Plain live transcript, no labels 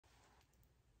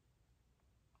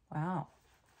Wow.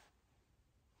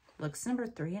 Looks number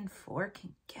 3 and 4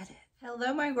 can get it.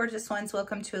 Hello, my gorgeous ones.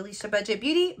 Welcome to Alicia Budget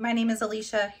Beauty. My name is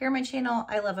Alicia. Here on my channel,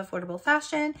 I love affordable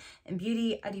fashion and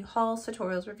beauty. I do hauls,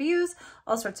 tutorials, reviews,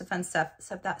 all sorts of fun stuff.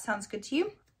 So if that sounds good to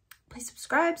you, please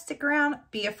subscribe, stick around,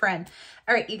 be a friend.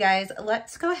 All right, you guys,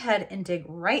 let's go ahead and dig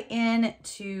right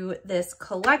into this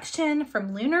collection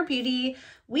from Lunar Beauty.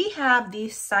 We have the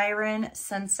Siren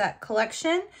Sunset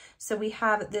collection. So we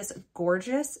have this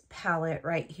gorgeous palette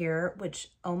right here, which,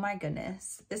 oh my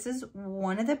goodness, this is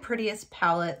one of the prettiest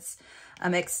palettes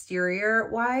exterior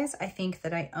wise, I think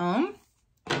that I own.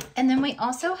 And then we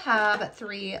also have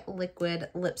 3 liquid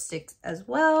lipsticks as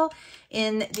well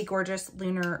in the gorgeous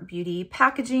Lunar Beauty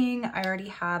packaging. I already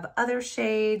have other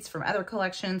shades from other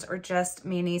collections or just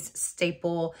Manny's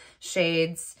staple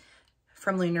shades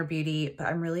from Lunar Beauty, but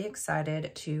I'm really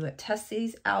excited to test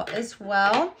these out as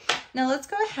well. Now let's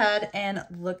go ahead and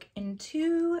look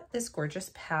into this gorgeous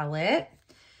palette.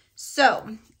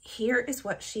 So here is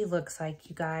what she looks like,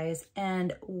 you guys.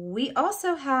 And we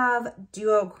also have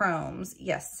duochromes.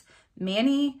 Yes,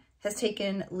 Manny has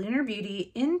taken Lunar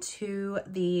Beauty into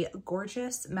the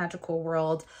gorgeous magical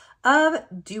world of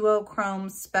duochrome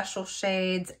special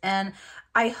shades. And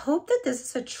I hope that this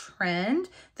is a trend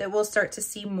that we'll start to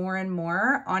see more and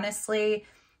more. Honestly,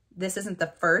 this isn't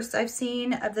the first I've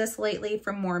seen of this lately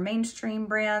from more mainstream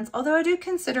brands, although I do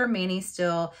consider Manny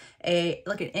still an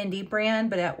indie brand,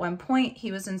 but at one point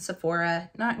he was in Sephora,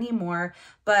 not anymore.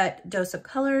 But Dose of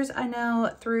Colors, I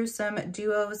know, threw some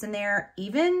duos in there.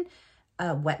 Even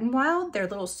Wet n Wild, their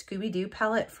little Scooby-Doo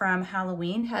palette from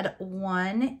Halloween, had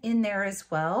one in there as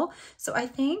well. So I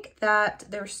think that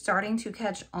they're starting to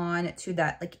catch on to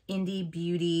that like indie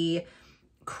beauty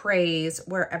craze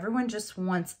where everyone just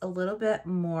wants a little bit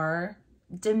more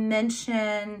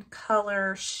dimension,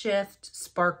 color, shift,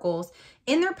 sparkles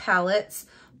in their palettes,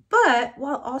 but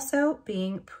while also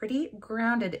being pretty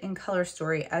grounded in color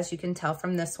story, as you can tell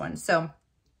from this one. So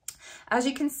as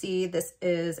you can see, this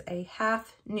is a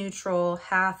half neutral,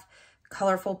 half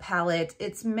colorful palette.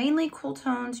 It's mainly cool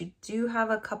tones. You do have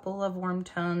a couple of warm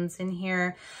tones in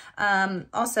here.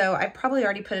 Also, I probably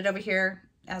already put it over here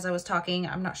as I was talking.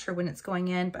 I'm not sure when it's going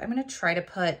in, but I'm going to try to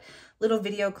put little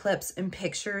video clips and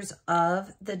pictures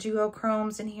of the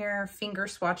duochromes in here, finger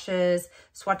swatches,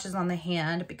 swatches on the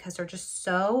hand, because they're just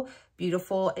so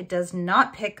beautiful. It does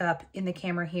not pick up in the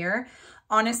camera here.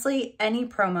 Honestly, any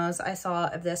promos I saw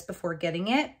of this before getting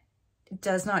it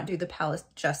does not do the palette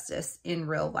justice in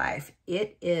real life.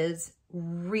 It is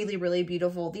really, really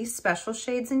beautiful. These special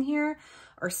shades in here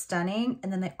are stunning,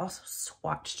 and then they also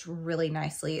swatched really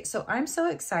nicely. So I'm so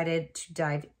excited to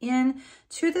dive in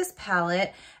to this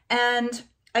palette. And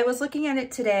I was looking at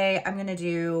it today. I'm going to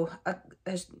do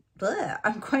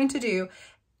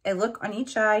a look on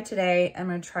each eye today. I'm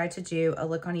going to try to do a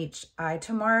look on each eye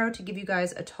tomorrow to give you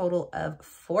guys a total of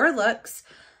 4 looks.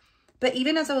 But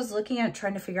even as I was looking at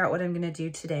trying to figure out what I'm going to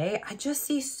do today, I just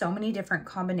see so many different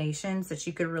combinations that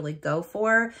you could really go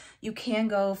for. You can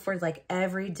go for like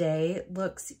everyday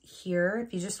looks here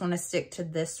if you just want to stick to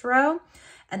this row.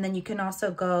 And then you can also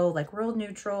go like real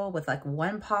neutral with like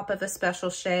 1 pop of a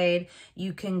special shade.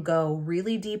 You can go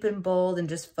really deep and bold and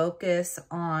just focus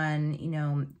on, you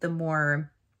know, the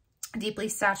more deeply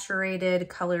saturated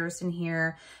colors in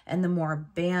here and the more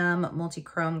BAM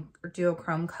multi-chrome or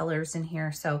duochrome colors in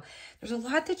here. So there's a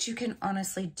lot that you can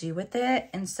honestly do with it.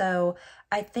 And so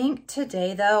I think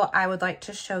today though, I would like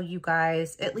to show you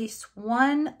guys at least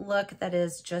one look that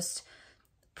is just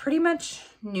pretty much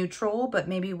neutral, but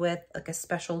maybe with like a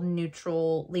special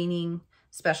neutral leaning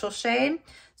special shade.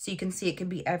 So you can see it could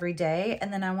be every day.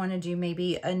 And then I want to do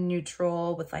maybe a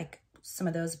neutral with like some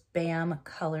of those BAM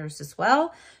colors as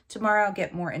well. Tomorrow I'll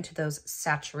get more into those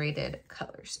saturated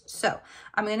colors. So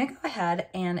I'm going to go ahead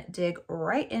and dig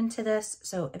right into this.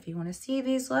 So if you want to see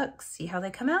these looks, see how they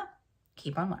come out,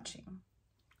 keep on watching.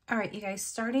 All right, you guys,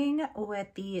 starting with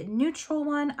the neutral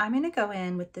one, I'm going to go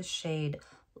in with the shade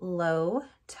Low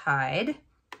Tide.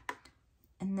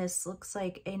 And this looks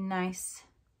like a nice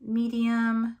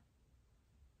medium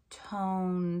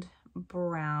toned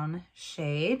brown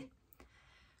shade.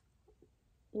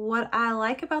 What I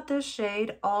like about this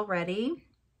shade already,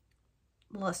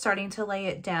 starting to lay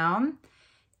it down,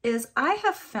 is I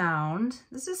have found,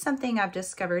 this is something I've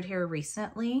discovered here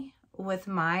recently with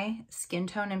my skin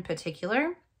tone in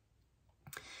particular,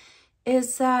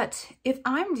 is that if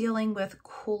I'm dealing with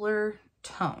cooler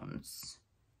tones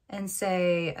and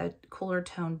say a cooler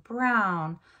toned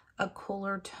brown, a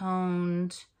cooler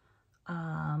toned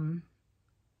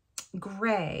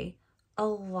gray, a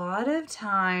lot of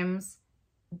times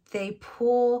a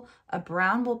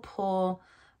brown will pull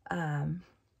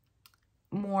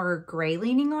more gray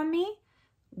leaning on me.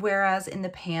 Whereas in the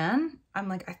pan, I'm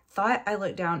like, I thought I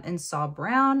looked down and saw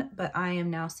brown, but I am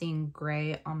now seeing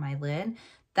gray on my lid.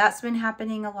 That's been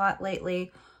happening a lot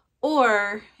lately.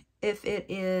 Or if it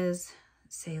is,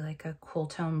 say, like a cool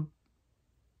tone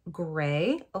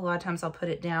gray, a lot of times I'll put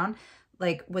it down.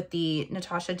 Like with the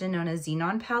Natasha Denona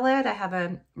Xenon palette, I have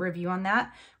a review on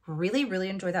that. Really, really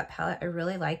enjoy that palette. I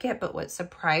really like it. But what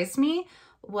surprised me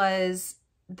was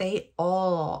they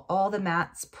all the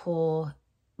mattes pull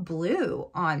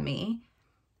blue on me.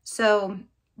 So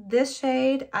this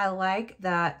shade, I like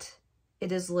that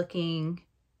it is looking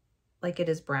like it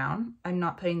is brown. I'm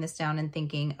not putting this down and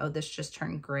thinking, oh, this just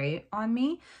turned gray on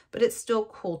me, but it's still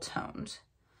cool toned,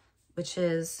 which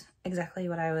is exactly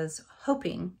what I was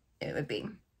hoping it would be.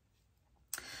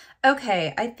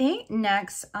 Okay, I think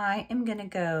next I am gonna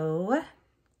go,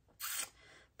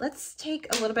 let's take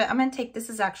a little bit, I'm gonna take, this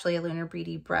is actually a Lunar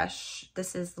Beauty brush.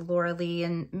 This is the Laura Lee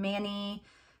and Manny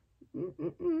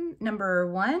number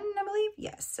 1, I believe.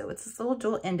 Yes, so it's this little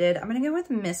dual-ended. I'm gonna go with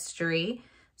Mystery.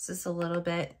 This is a little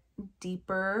bit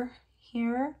deeper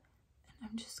here. And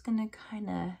I'm just gonna kind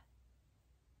of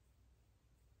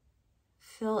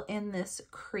fill in this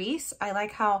crease. I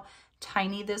like how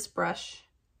tiny this brush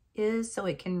is, so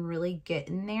it can really get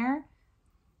in there.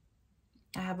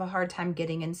 I have a hard time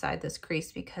getting inside this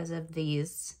crease because of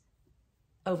these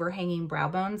overhanging brow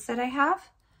bones that I have.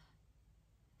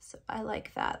 So I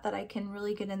like that I can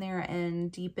really get in there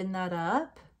and deepen that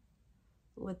up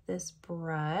with this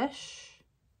brush.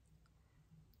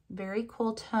 Very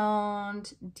cool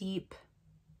toned, deep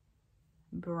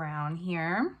brown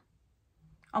here.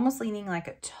 Almost leaning like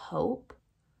a taupe,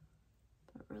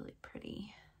 but really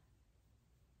pretty.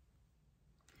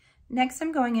 Next,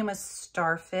 I'm going in with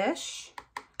Starfish.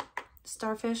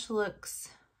 Starfish looks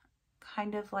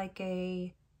kind of like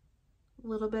a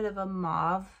little bit of a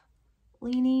mauve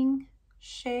leaning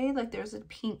shade, like there's a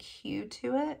pink hue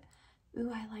to it.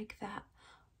 Ooh, I like that.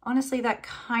 Honestly, that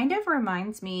kind of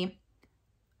reminds me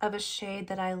of a shade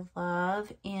that I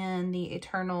love in the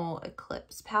Eternal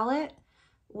Eclipse palette,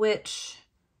 which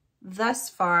thus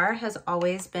far has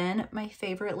always been my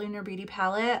favorite Lunar Beauty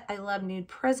palette. I love Nude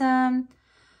Prism,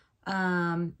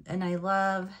 and I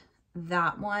love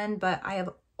that one, but I have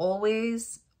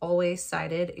always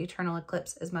cited Eternal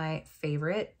Eclipse as my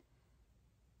favorite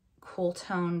cool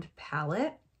toned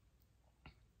palette.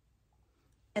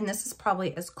 And this is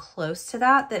probably as close to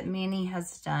that Manny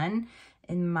has done,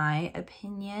 in my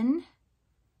opinion.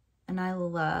 And I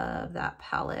love that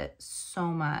palette so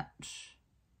much.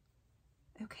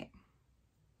 Okay.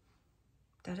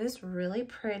 That is really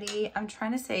pretty. I'm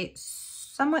trying to say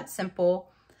somewhat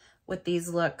simple with these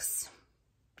looks,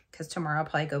 because tomorrow I'll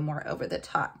probably go more over the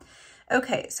top.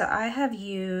 Okay, so I have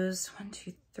used 1,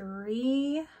 2,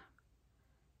 3.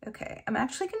 Okay, I'm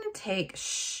actually going to take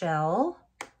Shell,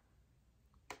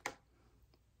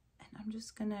 and I'm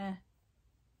just going to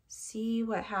see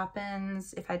what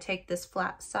happens if I take this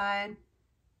flat side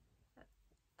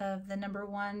of the number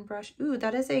 1 brush. Ooh,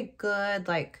 that is a good,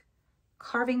 like,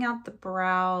 carving out the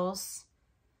brows,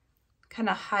 kind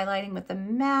of highlighting with the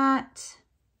matte.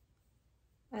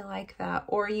 I like that.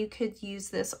 Or you could use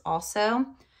this also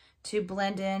to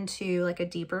blend into like a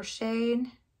deeper shade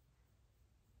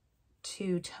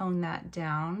to tone that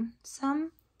down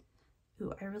some.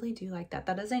 Ooh, I really do like that.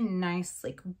 That is a nice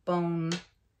like bone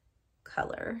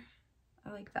color.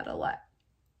 I like that a lot.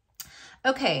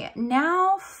 Okay,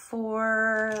 now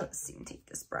for, let's see, take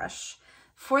this brush.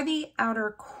 For the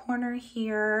outer corner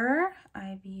here,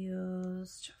 I've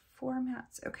used 4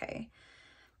 mattes. Okay.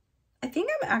 I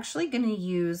think I'm actually going to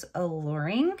use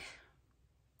Alluring.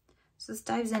 So this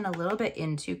dives in a little bit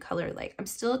into Color Lake. I'm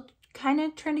still kind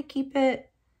of trying to keep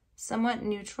it somewhat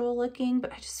neutral looking,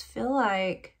 but I just feel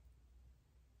like,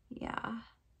 yeah.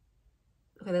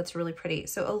 Okay, that's really pretty.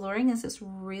 So Alluring is this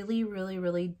really, really,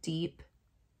 really deep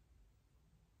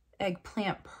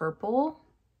eggplant purple.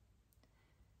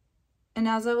 And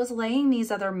as I was laying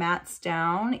these other mattes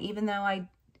down, even though I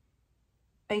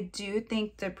do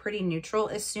think they're pretty neutral,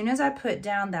 as soon as I put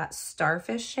down that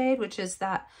Starfish shade, which is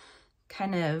that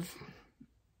kind of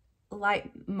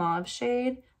light mauve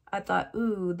shade, I thought,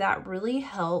 ooh, that really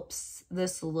helps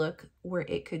this look where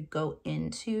it could go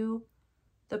into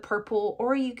the purple,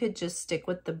 or you could just stick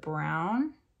with the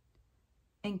brown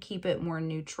and keep it more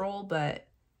neutral, but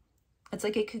it's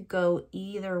like it could go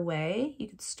either way. You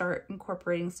could start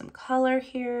incorporating some color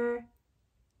here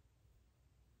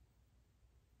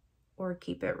or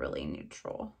keep it really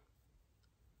neutral.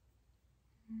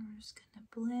 And we're just gonna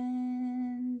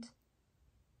blend.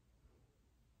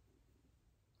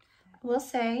 I will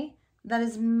say that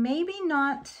is maybe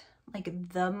not like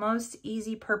the most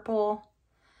easy purple.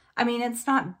 I mean, it's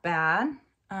not bad.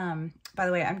 By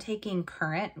the way, I'm taking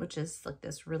Current, which is like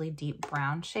this really deep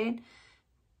brown shade,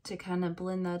 to kind of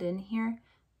blend that in here.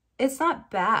 It's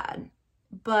not bad,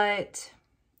 but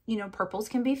you know, purples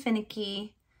can be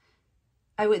finicky.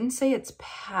 I wouldn't say it's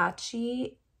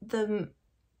patchy.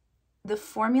 The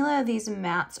formula of these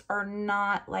mattes are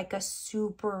not like a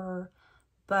super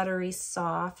buttery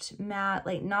soft matte,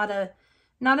 like not a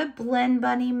Blend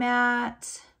Bunny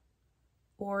matte,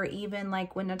 or even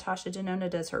like when Natasha Denona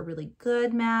does her really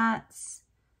good mattes.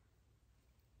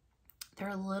 They're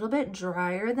a little bit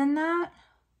drier than that,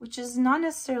 which is not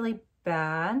necessarily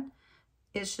bad.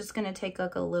 It's just going to take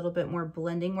like a little bit more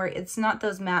blending, where it's not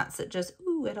those mattes that just,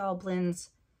 ooh, it all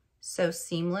blends so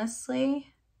seamlessly.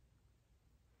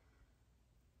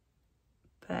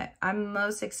 But I'm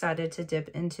most excited to dip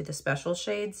into the special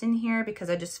shades in here because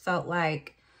I just felt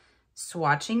like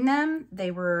swatching them,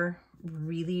 they were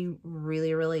really,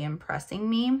 really, really impressing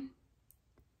me.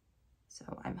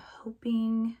 So I'm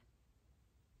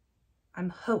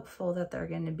hopeful that they're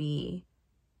going to be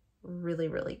really,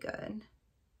 really good.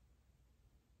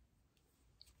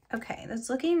 Okay, that's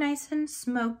looking nice and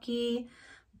smoky,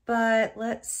 but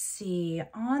let's see.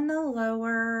 On the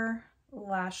lower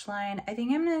lash line, I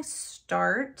think I'm going to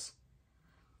start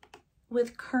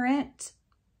with Current,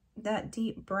 that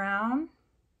deep brown,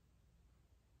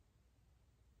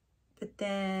 but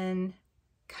then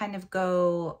kind of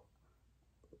go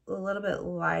a little bit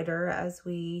lighter as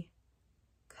we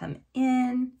come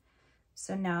in.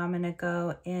 So now I'm going to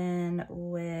go in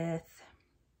with,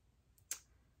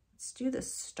 let's do the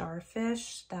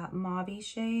Starfish, that mauve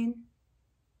shade,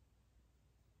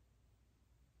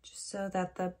 just so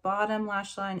that the bottom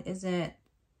lash line isn't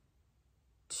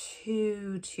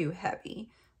too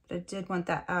heavy, but I did want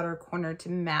that outer corner to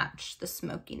match the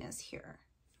smokiness here.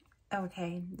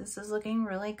 Okay, this is looking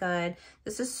really good.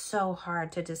 This is so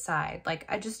hard to decide. Like,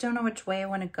 I just don't know which way I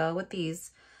want to go with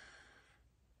these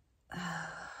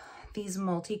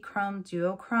multi-chrome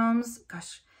duochromes.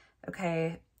 Gosh,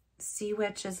 okay. Sea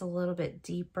Witch is a little bit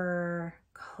deeper.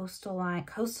 Coastal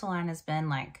Line has been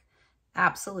like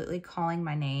absolutely calling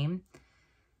my name.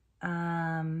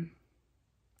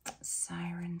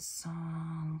 Siren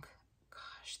Song.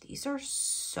 Gosh, these are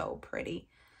so pretty.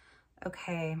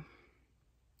 Okay.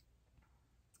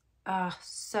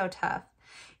 So tough.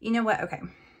 You know what? Okay. All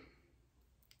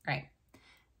right.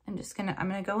 I'm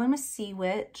gonna go in with Sea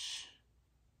Witch.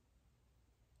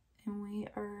 And we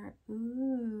are,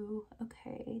 ooh,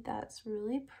 okay, that's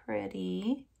really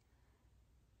pretty.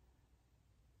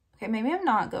 Okay, maybe I'm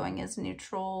not going as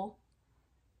neutral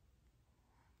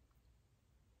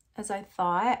as I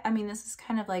thought. I mean, this is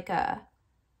kind of like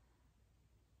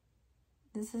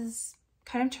this is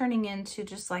kind of turning into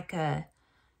just like a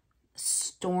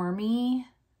stormy,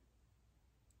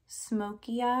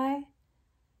 smoky eye.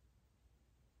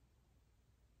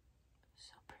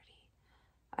 So pretty.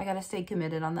 I gotta stay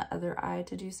committed on the other eye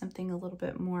to do something a little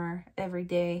bit more every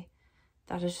day.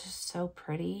 That is just so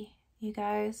pretty, you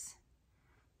guys.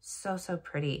 So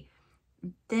pretty.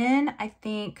 Then I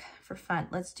think for fun,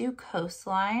 let's do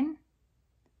Coastline.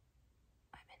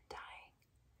 I've been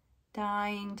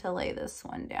dying to lay this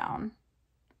one down.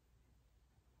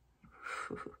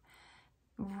 Whew.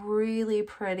 Really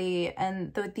pretty,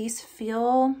 and these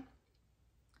feel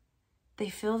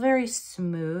very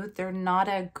smooth. They're not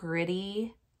a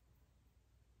gritty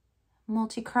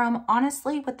multi-chrome.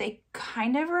 Honestly, what they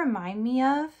kind of remind me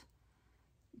of,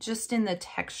 just in the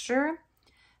texture,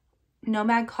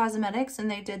 Nomad Cosmetics, and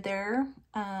they did their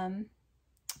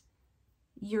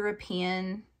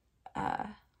European,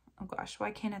 oh gosh,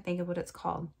 why can't I think of what it's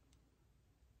called?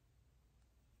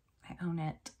 I own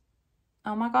it.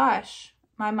 Oh my gosh,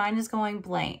 my mind is going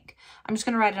blank. I'm just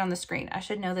going to write it on the screen. I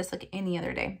should know this like any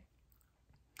other day.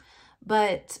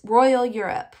 But Royal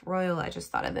Europe, I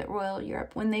just thought of it, Royal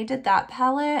Europe. When they did that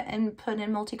palette and put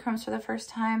in multi-chromes for the first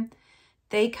time,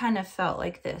 they kind of felt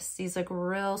like this. These like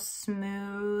real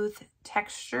smooth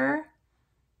texture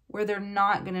where they're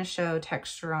not going to show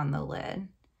texture on the lid.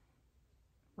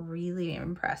 Really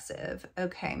impressive.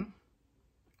 Okay.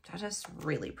 That is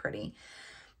really pretty.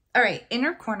 All right,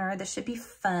 inner corner. This should be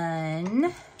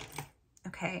fun.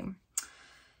 Okay.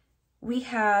 We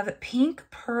have Pink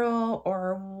Pearl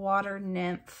or Water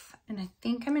Nymph, and I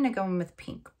think I'm going to go in with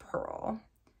Pink Pearl.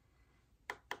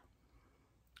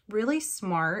 Really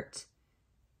smart.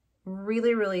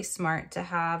 Really smart to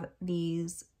have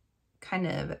these kind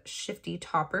of shifty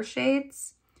topper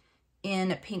shades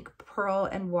in Pink Pearl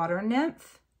and Water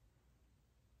Nymph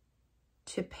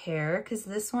to pair, because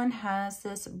this one has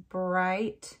this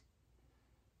bright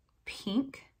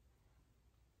pink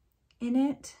in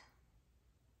it.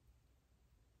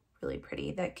 Really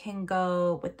pretty. That can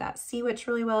go with that sea witch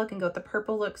really well. It can go with the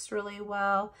purple looks really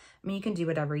well. I mean, you can do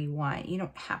whatever you want. You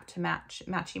don't have to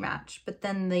matchy match. But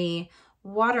then the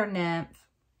water nymph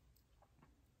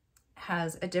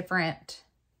has a different,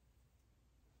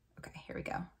 okay, here we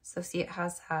go. So see, it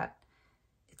has that,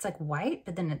 it's like white,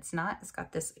 but then it's not. It's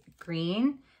got this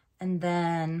green. And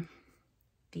then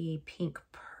the pink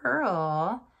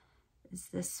pearl is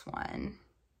this one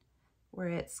where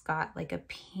it's got like a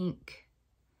pink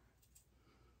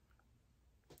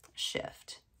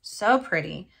shift. So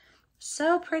pretty.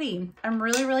 So pretty. I'm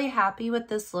really, really happy with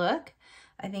this look.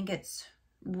 I think it's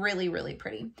really, really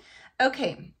pretty.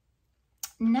 Okay.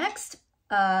 Next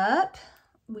up,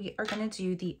 we are going to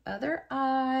do the other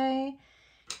eye.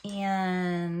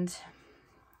 And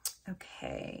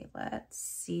okay, let's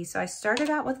see. So I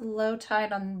started out with low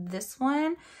tide on this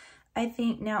one. I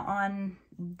think now on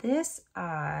this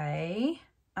eye,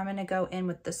 I'm going to go in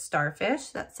with the starfish.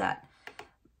 That's that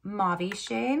mauve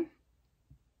shade.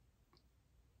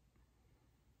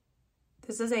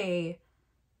 This is a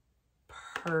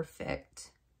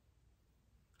perfect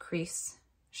crease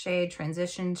shade,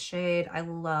 transition shade. I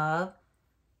love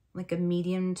like a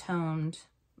medium toned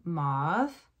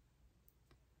mauve.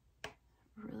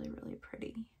 Really, really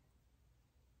pretty.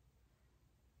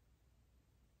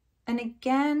 And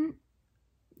again,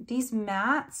 these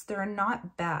mattes, they're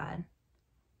not bad,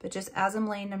 but just as I'm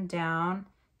laying them down,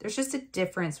 there's just a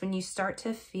difference when you start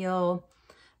to feel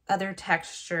other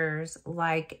textures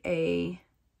like a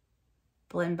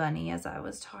Blend Bunny, as I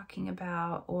was talking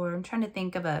about, or I'm trying to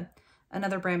think of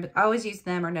another brand, but I always use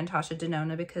them, or Natasha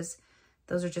Denona, because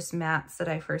those are just mattes that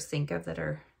I first think of that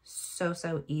are so,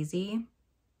 so easy.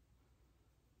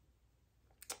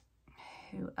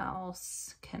 Who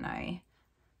else can I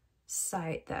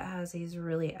cite that has these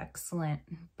really excellent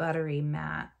buttery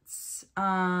mattes?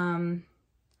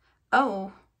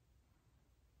 Oh,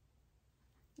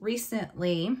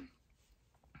 recently,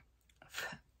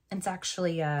 it's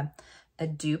actually a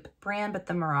dupe brand, but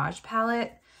the Mirage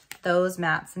palette, those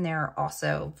mattes in there are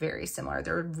also very similar.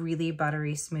 They're really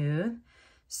buttery smooth.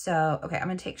 So, okay, I'm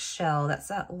gonna take Shell. That's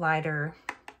that lighter,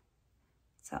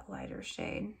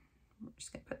 shade. I'm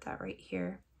just gonna put that right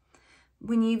here.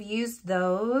 When you've used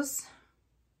those,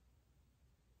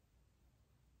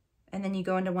 and then you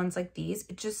go into ones like these,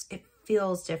 it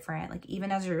feels different. Like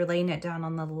even as you're laying it down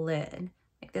on the lid,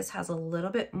 like this has a little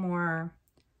bit more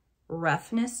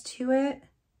roughness to it,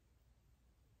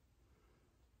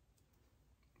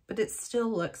 but it still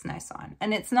looks nice on,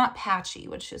 and it's not patchy,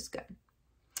 which is good.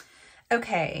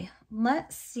 Okay,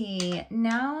 let's see.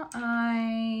 Now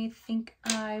I think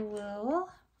I will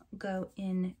go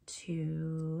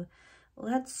into,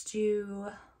 let's do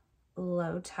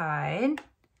Low Tide.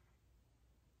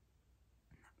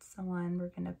 That's the one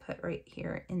we're gonna put right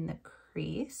here in the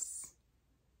crease.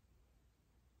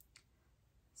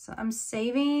 So I'm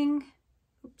saving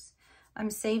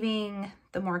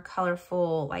the more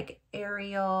colorful, like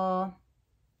Ariel.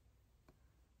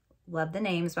 Love the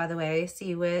names, by the way.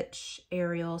 Sea Witch,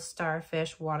 Ariel,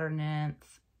 Starfish, Water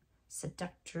Nymph,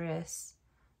 Seductress.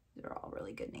 They're all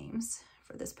really good names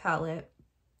for this palette.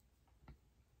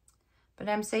 But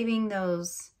I'm saving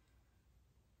those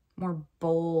more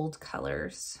bold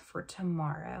colors for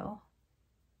tomorrow.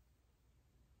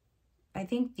 I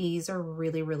think these are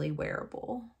really, really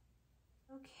wearable.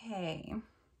 Okay.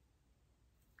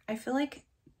 I feel like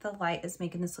the light is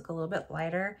making this look a little bit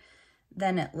lighter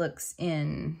than it looks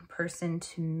in person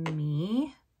to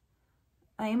me.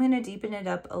 I am going to deepen it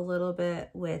up a little bit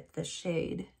with the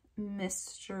shade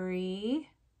Mystery,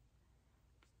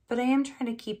 but I am trying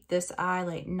to keep this eye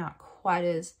like not quite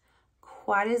as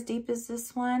deep as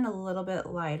this one, a little bit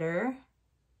lighter.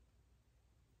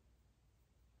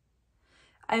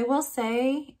 I will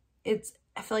say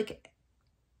I feel like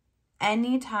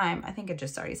anytime, I think I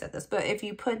just already said this, but if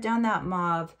you put down that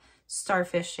mauve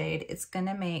Starfish shade, it's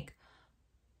gonna make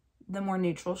the more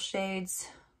neutral shades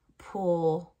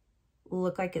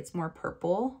look like it's more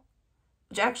purple,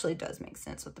 which actually does make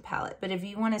sense with the palette. But if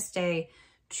you want to stay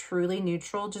truly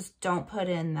neutral, just don't put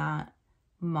in that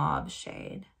mauve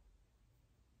shade.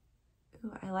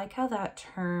 Ooh, I like how that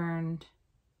turned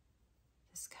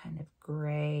this kind of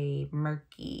gray,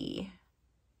 murky,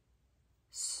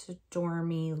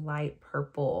 stormy, light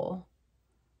purple.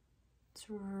 It's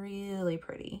really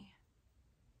pretty.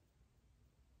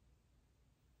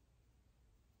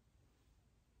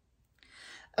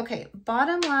 Okay,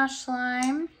 bottom lash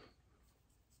line.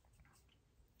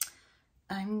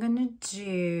 I'm gonna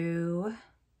do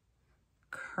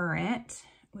Current.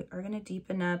 We are gonna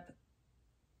deepen up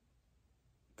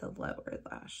the lower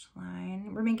lash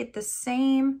line. We're gonna get the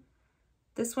same.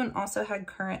 This one also had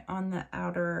currant on the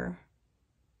outer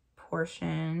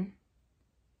portion.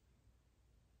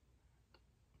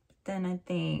 Then I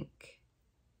think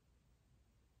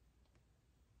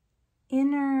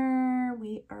inner,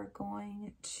 we are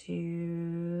going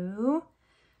to,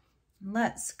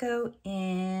 let's go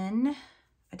in.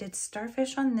 I did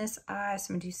starfish on this eye,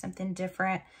 so I'm gonna do something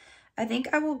different. I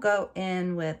think I will go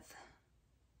in with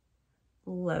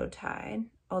low tide,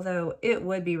 although it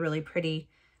would be really pretty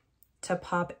to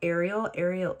pop Ariel.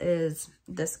 Ariel is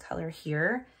this color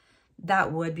here.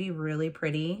 That would be really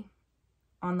pretty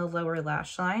on the lower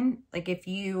lash line. Like if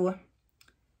you, I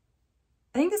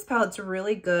think this palette's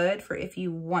really good for if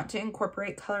you want to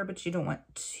incorporate color, but you don't want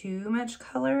too much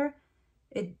color.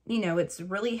 It, you know, it's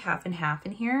really half and half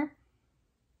in here.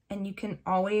 And you can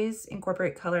always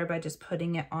incorporate color by just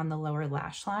putting it on the lower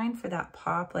lash line for that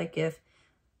pop. Like if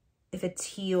a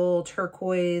teal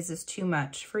turquoise is too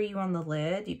much for you on the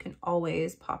lid, you can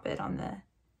always pop it on the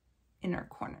inner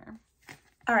corner.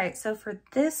 All right, so for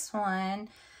this one,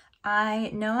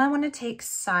 I know I want to take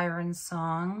Siren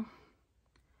Song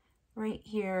right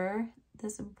here,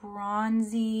 this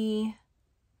bronzy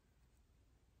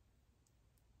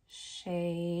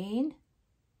shade.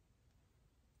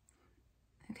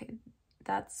 Okay,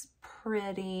 that's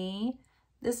pretty.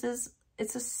 This is,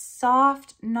 it's a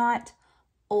soft, not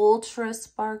ultra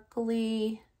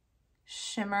sparkly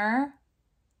shimmer,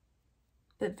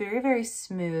 but very, very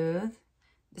smooth.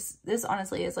 This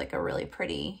honestly is like a really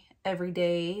pretty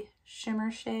everyday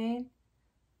shimmer shade.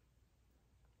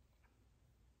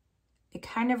 It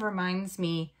kind of reminds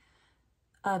me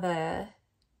of a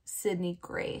Sydney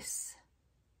Grace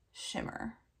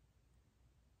shimmer,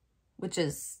 which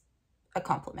is a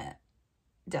compliment,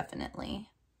 definitely.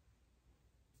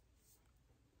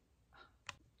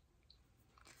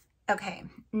 Okay,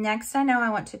 next I know I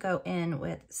want to go in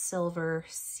with Silver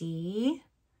Sea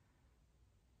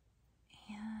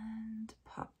and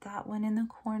pop that one in the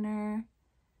corner.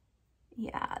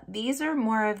 Yeah, these are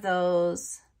more of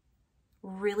those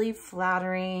really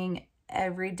flattering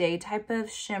everyday type of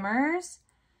shimmers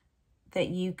that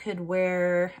you could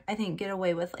wear, I think, get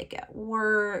away with like at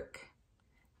work.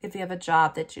 If you have a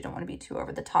job that you don't want to be too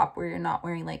over the top where you're not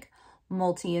wearing like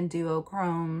multi and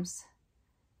duochromes.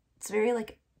 It's very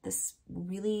like this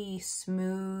really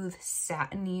smooth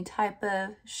satiny type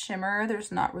of shimmer.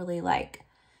 There's not really like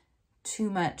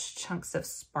too much chunks of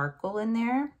sparkle in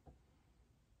there,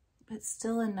 but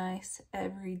still a nice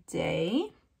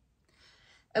everyday.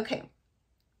 Okay,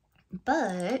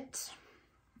 but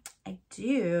I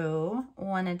do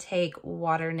want to take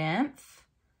Water Nymph,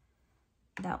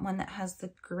 that one that has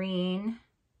the green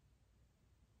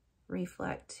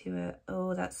reflect to it.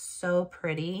 Oh, that's so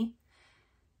pretty.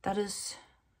 That is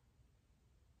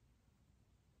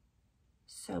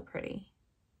so pretty.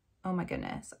 Oh my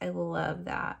goodness, I love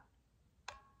that.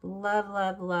 Love,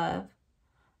 love, love.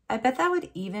 I bet that would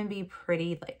even be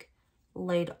pretty like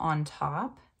laid on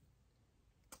top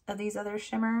of these other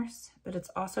shimmers, but it's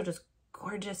also just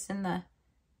gorgeous in the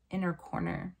inner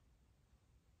corner.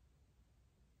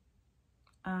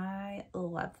 I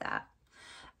love that.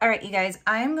 All right, you guys,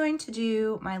 I am going to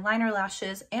do my liner,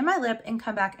 lashes, and my lip and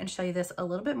come back and show you this a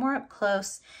little bit more up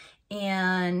close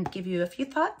and give you a few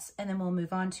thoughts, and then we'll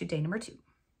move on to day number 2.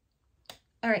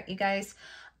 All right, you guys,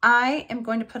 I am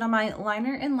going to put on my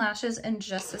liner and lashes in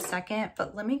just a second,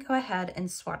 but let me go ahead and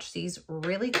swatch these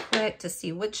really quick to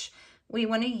see which we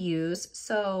want to use.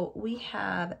 So we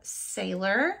have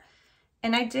Sailor.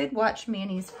 And I did watch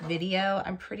Manny's video.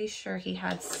 I'm pretty sure he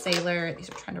had Sailor. These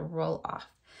are trying to roll off.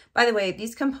 By the way,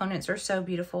 these components are so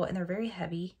beautiful and they're very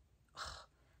heavy. Oh,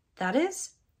 that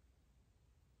is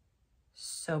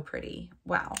so pretty.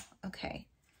 Wow. Okay.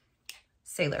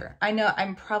 Sailor. I know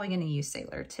I'm probably going to use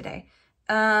Sailor today.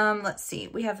 Let's see.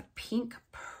 We have Pink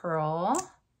Pearl.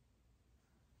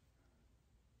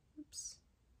 Oops.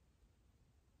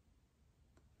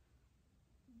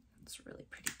 That's really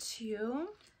pretty too.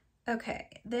 Okay,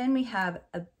 then we have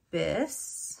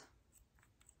Abyss,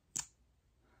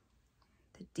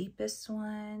 the deepest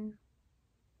one.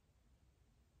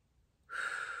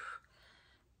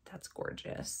 That's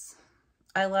gorgeous.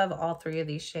 I love all 3 of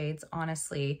these shades,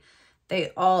 honestly.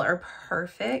 They all are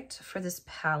perfect for this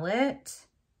palette.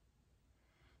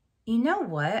 You know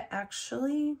what,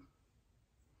 actually?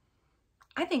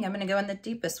 I think I'm going to go in the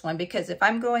deepest one because if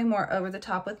I'm going more over the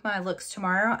top with my looks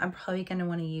tomorrow, I'm probably going to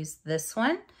want to use this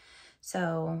one.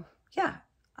 So yeah,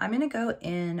 I'm going to go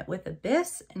in with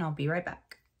Abyss and I'll be right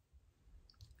back.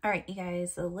 All right, you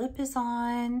guys, the lip is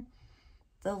on,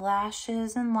 the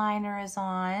lashes and liner is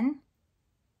on.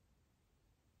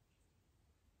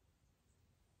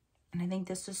 And I think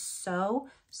this is so,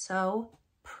 so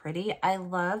pretty. I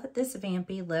love this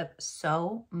vampy lip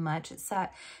so much. It's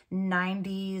that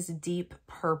 90s deep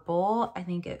purple. I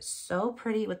think it's so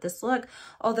pretty with this look.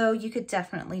 Although you could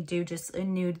definitely do just a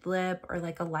nude lip or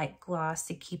like a light gloss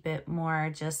to keep it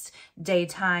more just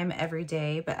daytime every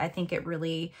day. But I think it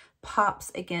really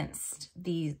pops against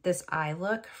this eye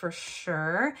look for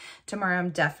sure. Tomorrow I'm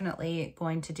definitely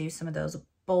going to do some of those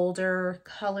bolder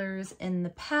colors in the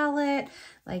palette.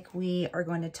 Like we are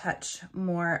going to touch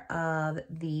more of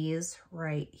these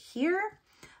right here.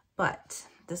 But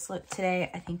this look today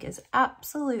I think is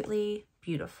absolutely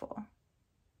beautiful.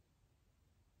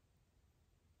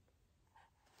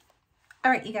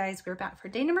 All right, you guys, we're back for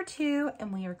day number 2,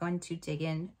 and we are going to dig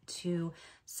into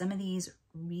some of these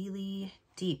really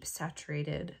deep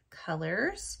saturated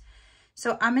colors.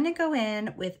 So I'm going to go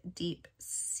in with Deep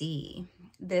Sea.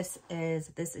 This is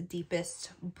this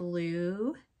deepest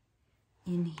blue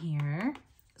in here.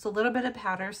 It's a little bit of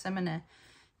powder, so I'm going to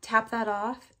tap that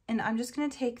off. And I'm just going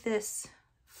to take this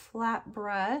flat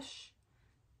brush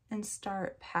and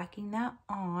start packing that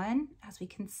on. As we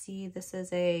can see, this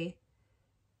is a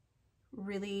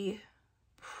really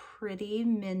pretty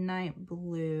midnight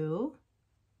blue.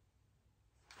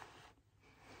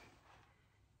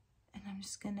 And I'm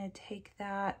just going to take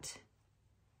that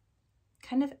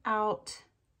kind of out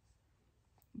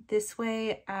this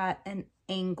way at an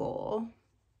angle.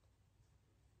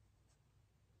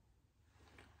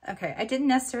 Okay, I didn't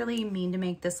necessarily mean to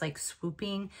make this like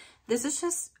swooping. This is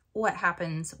just what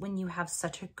happens when you have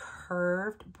such a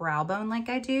curved brow bone like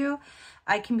I do.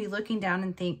 I can be looking down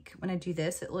and think when I do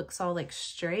this, it looks all like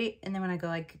straight. And then when I go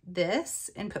like this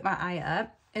and put my eye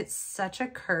up, it's such a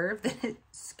curve that it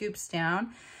scoops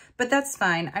down. But that's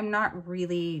fine. I'm not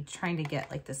really trying to get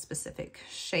like the specific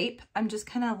shape. I'm just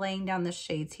kind of laying down the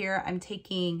shades here. I'm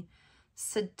taking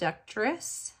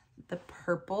Seductress, the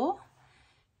purple,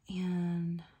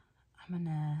 and I'm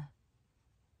gonna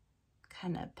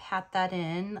kind of pat that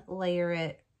in, layer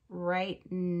it right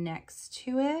next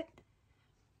to it.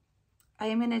 I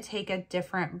am gonna take a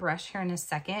different brush here in a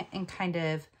second and kind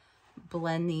of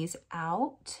blend these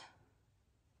out.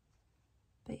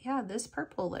 But yeah, this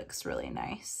purple looks really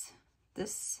nice.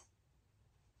 This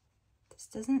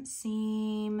doesn't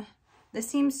seem, this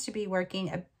seems to be working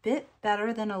a bit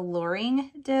better than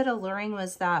Alluring did. Alluring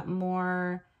was that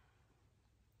more,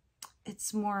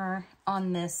 it's more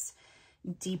on this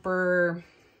deeper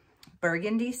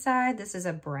burgundy side. This is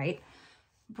a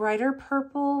brighter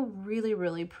purple, really,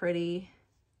 really pretty,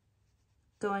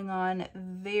 going on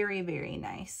very, very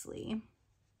nicely.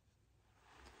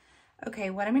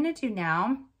 Okay, what I'm going to do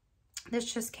now,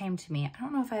 this just came to me. I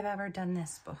don't know if I've ever done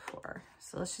this before,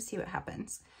 so let's just see what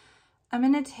happens. I'm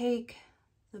going to take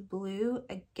the blue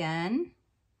again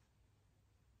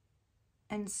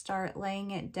and start laying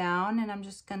it down, and I'm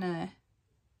just going to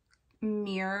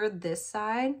mirror this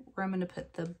side where I'm going to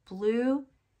put the blue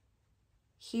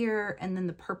here and then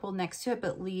the purple next to it,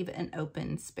 but leave an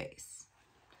open space.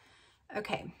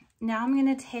 Okay, now I'm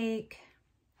going to take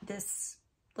this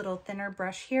little thinner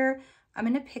brush here. I'm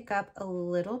going to pick up a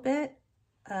little bit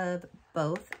of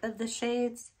both of the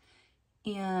shades,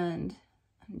 and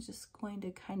I'm just going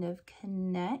to kind of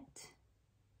connect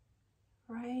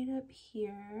right up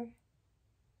here.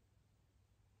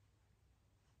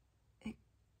 It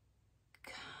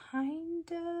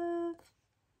kind of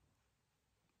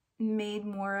made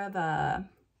more of a,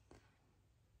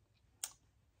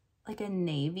 like a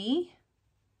navy,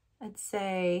 I'd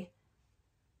say.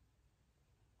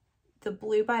 The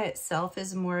blue by itself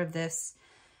is more of this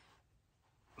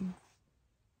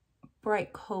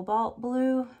bright cobalt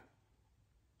blue.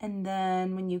 And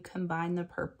then when you combine the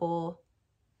purple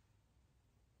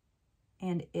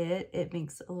and it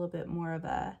makes a little bit more of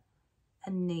a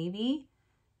navy.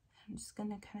 I'm just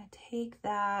gonna kind of take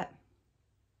that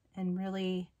and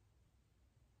really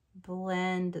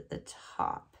blend the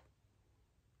top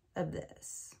of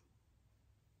this.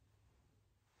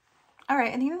 All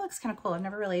right, I think it looks kind of cool. I've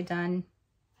never really done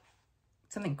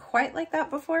something quite like that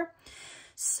before.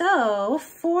 So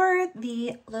for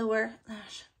the lower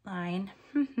lash line,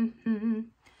 I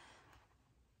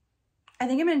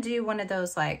think I'm gonna do one of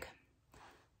those like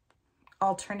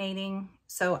alternating.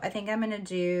 So I think I'm gonna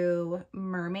do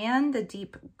Merman, the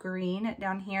deep green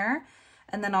down here,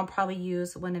 and then I'll probably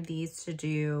use one of these to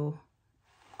do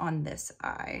on this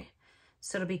eye.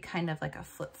 So it'll be kind of like a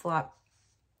flip-flop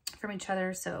from each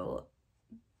other. So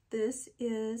this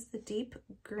is the deep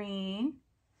green.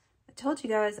 I told you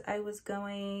guys I was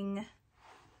going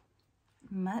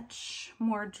much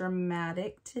more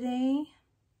dramatic today.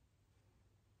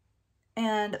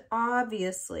 And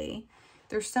obviously,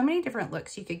 There's so many different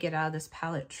looks you could get out of this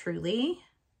palette, truly.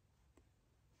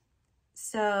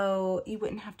 So you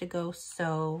wouldn't have to go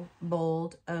so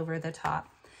bold over the top.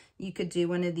 You could do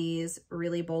one of these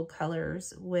really bold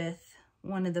colors with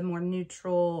one of the more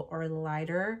neutral or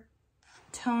lighter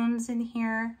tones in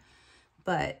here,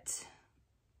 but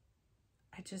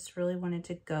I just really wanted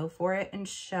to go for it and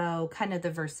show kind of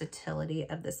the versatility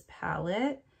of this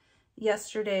palette.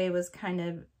 Yesterday was kind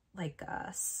of like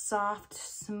a soft,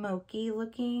 smoky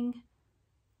looking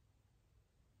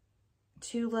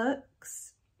two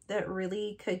looks that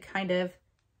really could kind of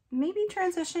maybe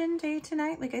transition day to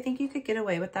night. Like, I think you could get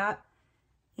away with that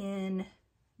in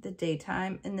the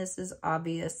daytime. And this is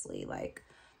obviously like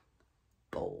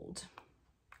bold.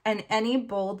 And any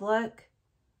bold look,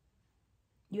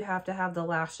 you have to have the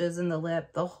lashes and the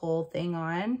lip, the whole thing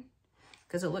on,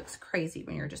 because it looks crazy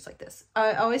when you're just like this.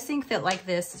 I always think that like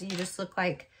this, you just look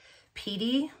like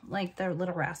Petey, like the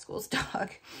Little Rascals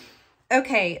dog.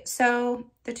 Okay, so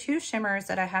the two shimmers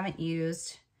that I haven't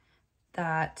used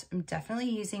that I'm definitely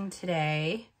using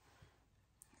today.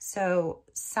 So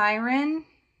Siren,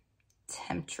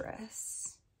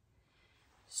 Temptress.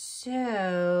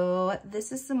 So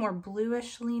this is the more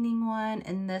bluish leaning one,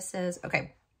 and this is,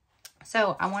 okay,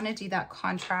 so I want to do that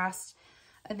contrast.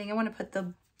 I think I want to put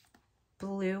the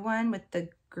blue one with the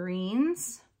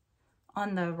greens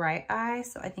on the right eye.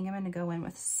 So I think I'm going to go in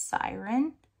with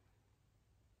Siren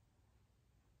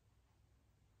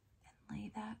and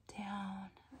lay that down.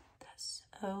 That's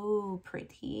so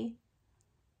pretty.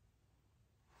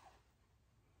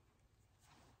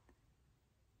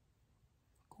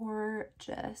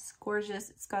 Gorgeous, gorgeous.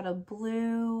 It's got a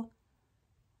blue,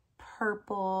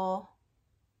 purple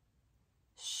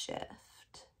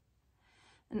shift.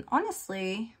 And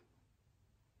honestly,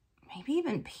 maybe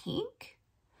even pink.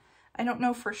 I don't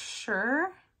know for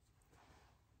sure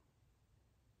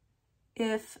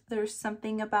if there's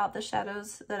something about the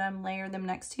shadows that I'm layering them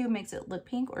next to makes it look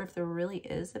pink, or if there really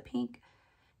is a pink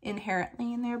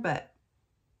inherently in there, but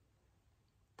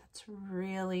that's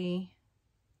really,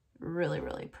 really,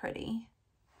 really pretty.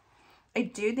 I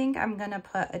do think I'm gonna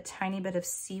put a tiny bit of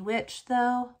Sea Witch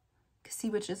though, because Sea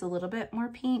Witch is a little bit more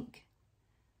pink,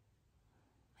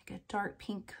 like a dark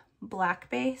pink black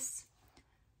base.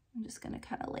 I'm just gonna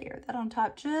kind of layer that on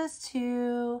top just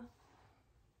to,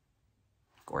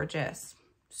 gorgeous,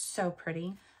 so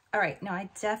pretty. All right, now I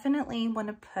definitely want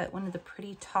to put one of the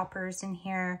pretty toppers in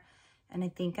here, and I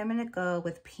think I'm gonna go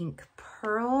with Pink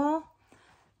Pearl.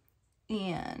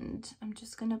 And I'm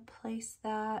just gonna place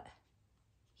that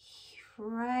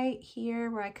right here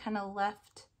where I kind of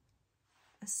left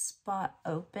a spot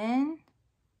open.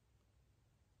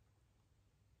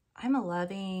 I'm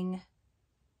loving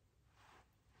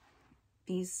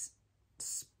these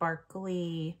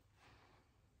sparkly,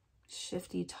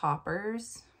 shifty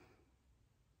toppers.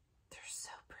 They're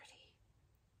so pretty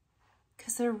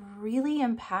because they're really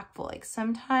impactful. Like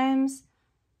sometimes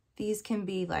these can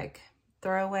be like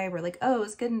throwaway. We're like, oh,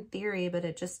 it's good in theory, but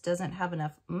it just doesn't have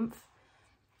enough oomph.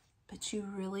 But you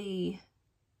really,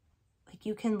 like,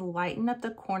 you can lighten up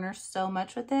the corner so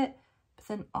much with it, but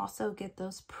then also get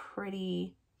those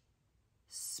pretty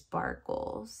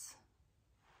sparkles.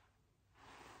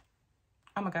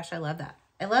 Oh my gosh, I love that.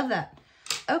 I love that.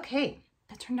 Okay,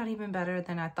 that turned out even better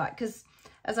than I thought, because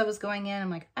as I was going in, I'm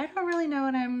like, I don't really know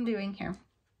what I'm doing here.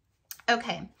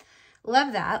 Okay,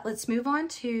 love that. Let's move on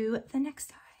to the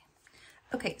next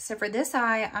eye. Okay, so for this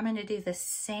eye, I'm going to do the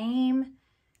same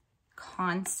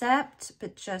concept,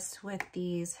 but just with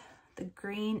these, the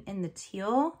green and the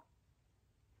teal,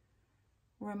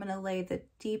 where I'm going to lay the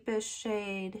deepest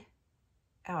shade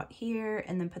out here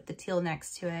and then put the teal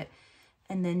next to it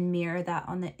and then mirror that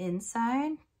on the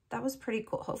inside. That was pretty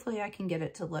cool. Hopefully I can get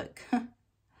it to look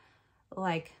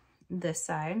like this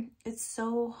side. It's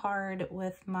so hard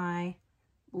with my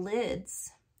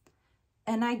lids,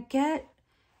 and I get,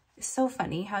 it's so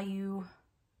funny how you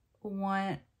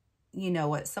want, you know,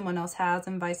 what someone else has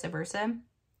and vice versa,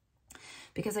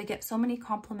 because I get so many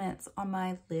compliments on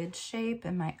my lid shape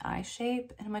and my eye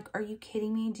shape, and I'm like, are you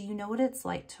kidding me? Do you know what it's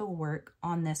like to work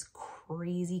on this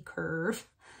crazy curve?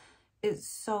 It's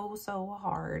so, so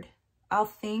hard. I'll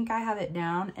think I have it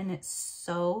down and it's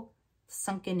so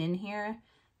sunken in here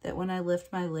that when I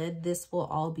lift my lid, this will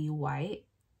all be white.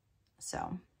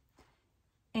 So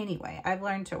anyway, I've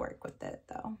learned to work with it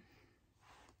though.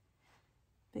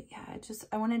 But yeah,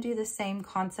 I want to do the same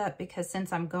concept, because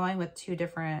since I'm going with two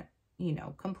different, you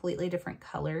know, completely different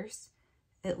colors,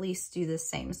 at least do the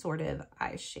same sort of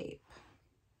eye shape.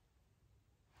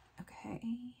 Okay.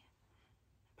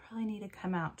 Probably need to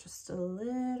come out just a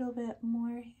little bit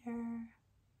more here.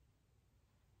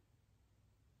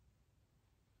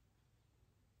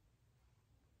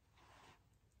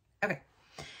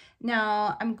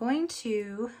 Now I'm going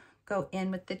to go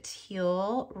in with the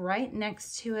teal right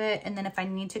next to it. And then if I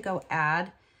need to go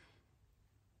add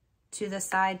to the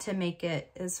side to make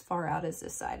it as far out as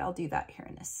this side, I'll do that here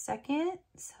in a second.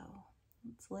 So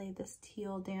let's lay this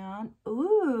teal down.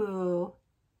 Ooh.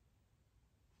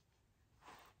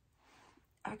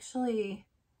 Actually,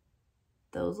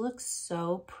 those look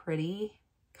so pretty,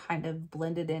 kind of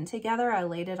blended in together. I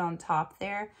laid it on top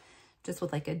there just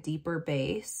with like a deeper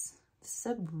base. This is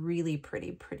a really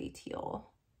pretty teal.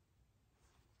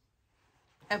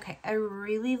 Okay, I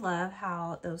really love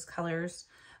how those colors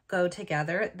go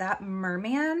together. That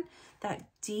merman, that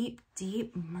deep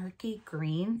murky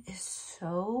green is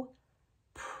so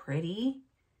pretty.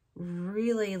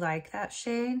 Really like that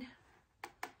shade.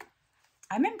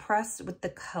 I'm impressed with the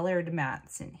colored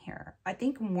mattes in here. I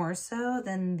think more so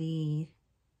than the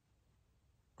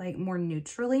like more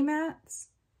neutrally mattes.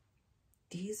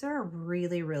 These are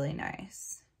really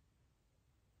nice.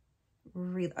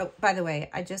 Oh, by the way,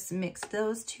 I just mixed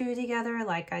those two together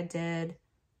like I did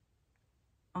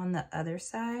on the other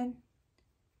side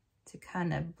to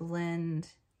kind of blend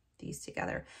these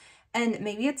together. And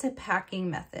maybe it's a packing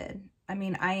method. I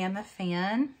mean, I am a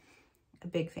fan, a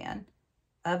big fan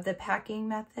of the packing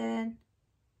method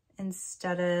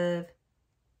instead of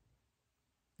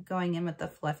going in with the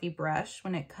fluffy brush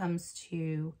when it comes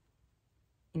to,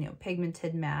 you know,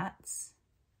 pigmented mattes.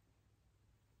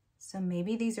 So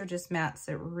maybe these are just mattes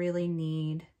that really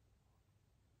need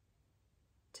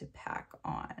to pack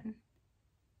on.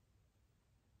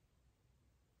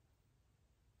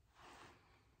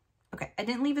 Okay, I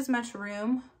didn't leave as much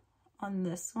room on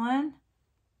this one.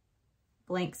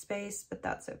 Blank space, but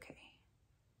that's okay.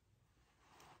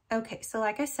 Okay, so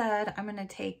like I said, I'm gonna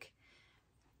take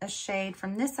a shade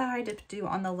from this side to do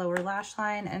on the lower lash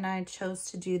line, and I chose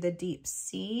to do the Deep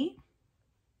Sea.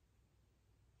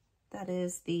 That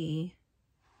is the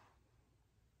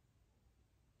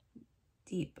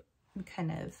deep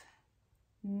kind of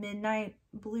midnight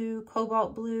blue,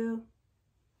 cobalt blue.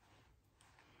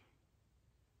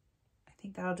 I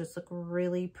think that'll just look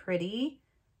really pretty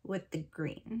with the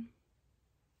green.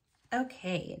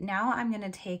 Okay, now I'm gonna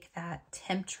take that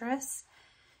Temptress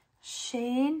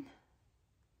shade.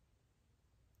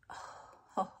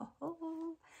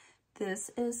 Oh,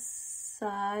 this is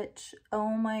such, oh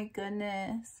my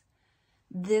goodness.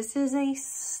 This is a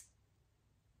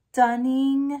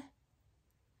stunning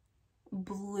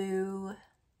blue.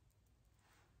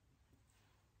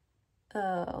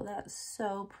 Oh, that's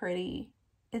so pretty.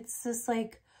 It's this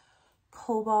like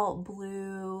cobalt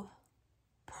blue,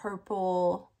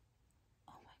 purple.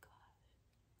 Oh my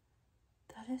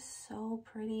gosh, that is so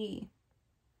pretty.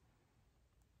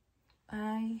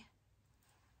 I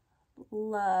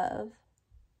love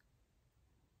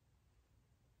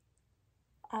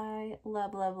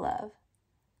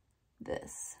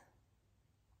this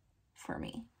for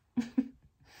me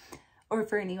or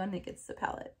for anyone that gets the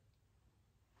palette.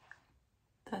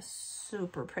 That's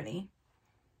super pretty.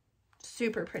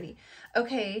 Super pretty.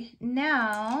 Okay,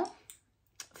 now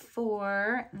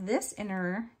for this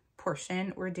inner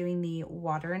portion, we're doing the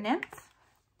Water Nymph,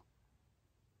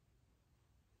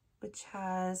 which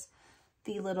has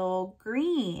the little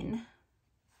green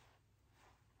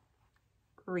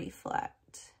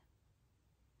reflect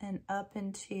and up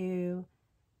into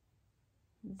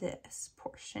this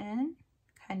portion,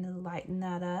 kind of lighten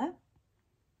that up.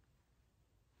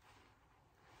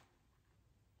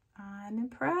 I'm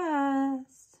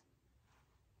impressed.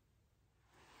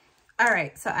 All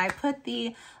right, so I put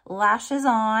the lashes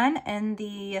on and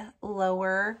the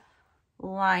lower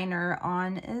liner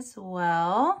on as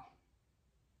well.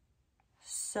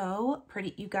 So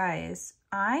pretty, you guys.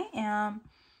 I am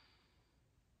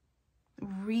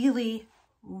really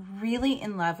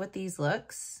in love with these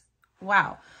looks.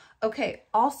 Wow. Okay,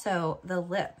 also the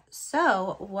lip.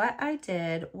 So what I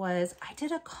did was I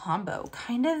did a combo,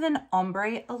 kind of an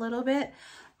ombre a little bit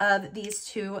of these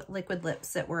two liquid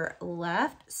lips that were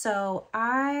left. So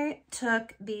I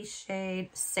took the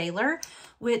shade Sailor,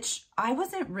 which I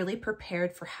wasn't really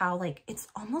prepared for how, like, it's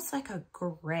almost like a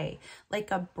gray,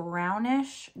 like a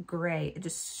brownish gray.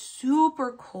 Just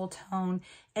super cool tone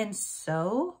and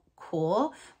so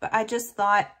cool. But I just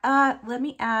thought, let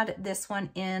me add this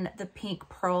one in the pink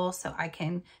pearl so I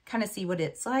can kind of see what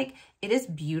it's like. It is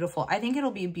beautiful. I think it'll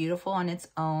be beautiful on its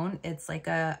own. It's like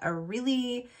a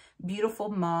really beautiful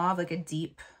mauve, like a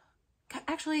deep,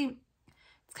 actually,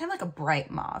 it's kind of like a bright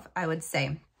mauve, I would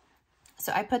say.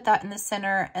 So I put that in the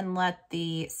center and let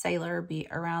the Sailor be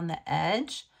around the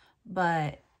edge.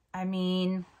 But I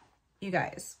mean, you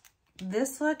guys,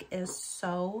 this look is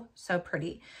so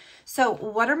pretty. So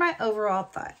what are my overall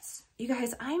thoughts? You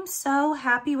guys, I'm so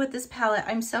happy with this palette.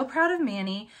 I'm so proud of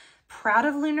Manny, proud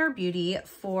of Lunar Beauty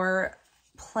for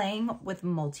playing with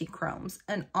multi-chromes,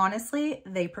 and honestly,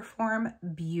 they perform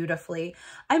beautifully.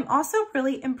 I'm also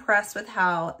really impressed with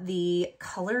how the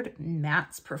colored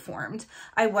mattes performed.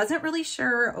 I wasn't really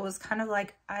sure. It was kind of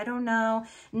like, I don't know,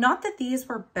 not that these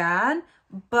were bad,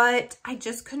 but I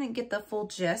just couldn't get the full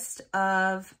gist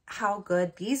of how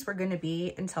good these were going to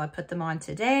be until I put them on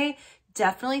today.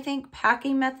 Definitely think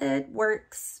packing method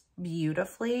works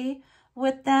beautifully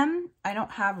with them. I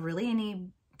don't have really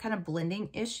any kind of blending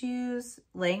issues,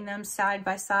 laying them side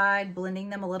by side, blending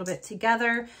them a little bit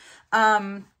together.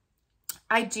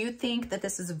 I do think that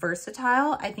this is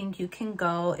versatile. I think you can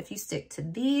go, if you stick to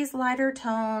these lighter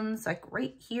tones, like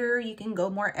right here, you can go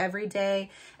more everyday,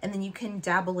 and then you can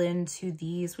dabble into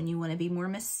these when you want to be more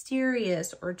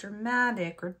mysterious or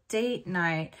dramatic or date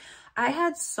night. I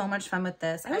had so much fun with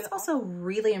this. I was also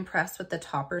really impressed with the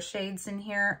topper shades in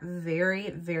here. Very,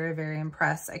 very, very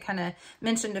impressed. I kind of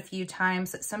mentioned a few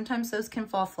times that sometimes those can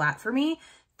fall flat for me.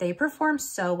 They perform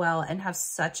so well and have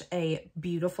such a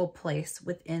beautiful place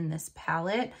within this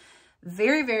palette.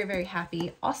 Very, very, very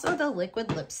happy. Also, the liquid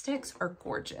lipsticks are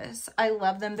gorgeous. I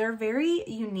love them. They're very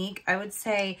unique, I would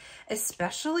say,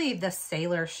 especially the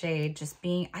Sailor shade just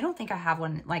being, I don't think I have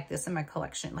one like this in my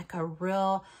collection, like a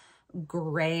real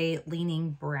gray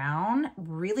leaning brown,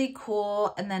 really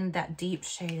cool. And then that deep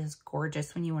shade is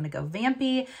gorgeous when you want to go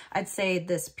vampy. I'd say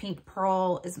this pink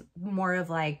pearl is more of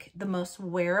like the most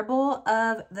wearable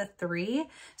of the three,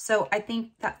 so I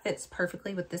think that fits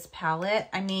perfectly with this palette.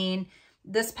 I mean,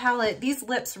 this palette, these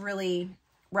lips really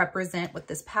represent what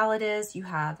this palette is. You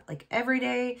have like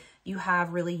everyday, you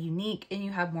have really unique, and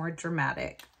you have more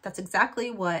dramatic. That's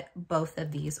exactly what both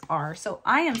of these are. So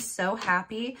I am so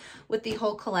happy with the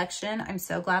whole collection. I'm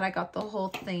so glad I got the whole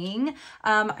thing.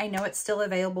 I know it's still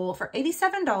available for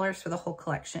 $87 for the whole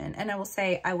collection. And I will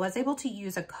say I was able to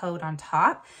use a code on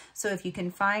top. So if you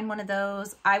can find one of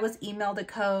those, I was emailed a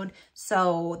code,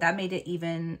 so that made it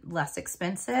even less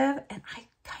expensive. And I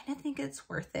kind of think it's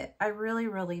worth it. I really,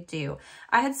 really do.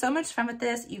 I had so much fun with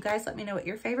this. You guys let me know what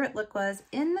your favorite look was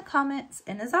in the comments.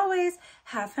 And as always,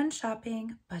 have fun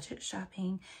shopping, budget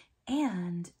shopping,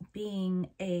 and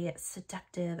being a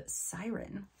seductive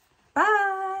siren.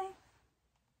 Bye.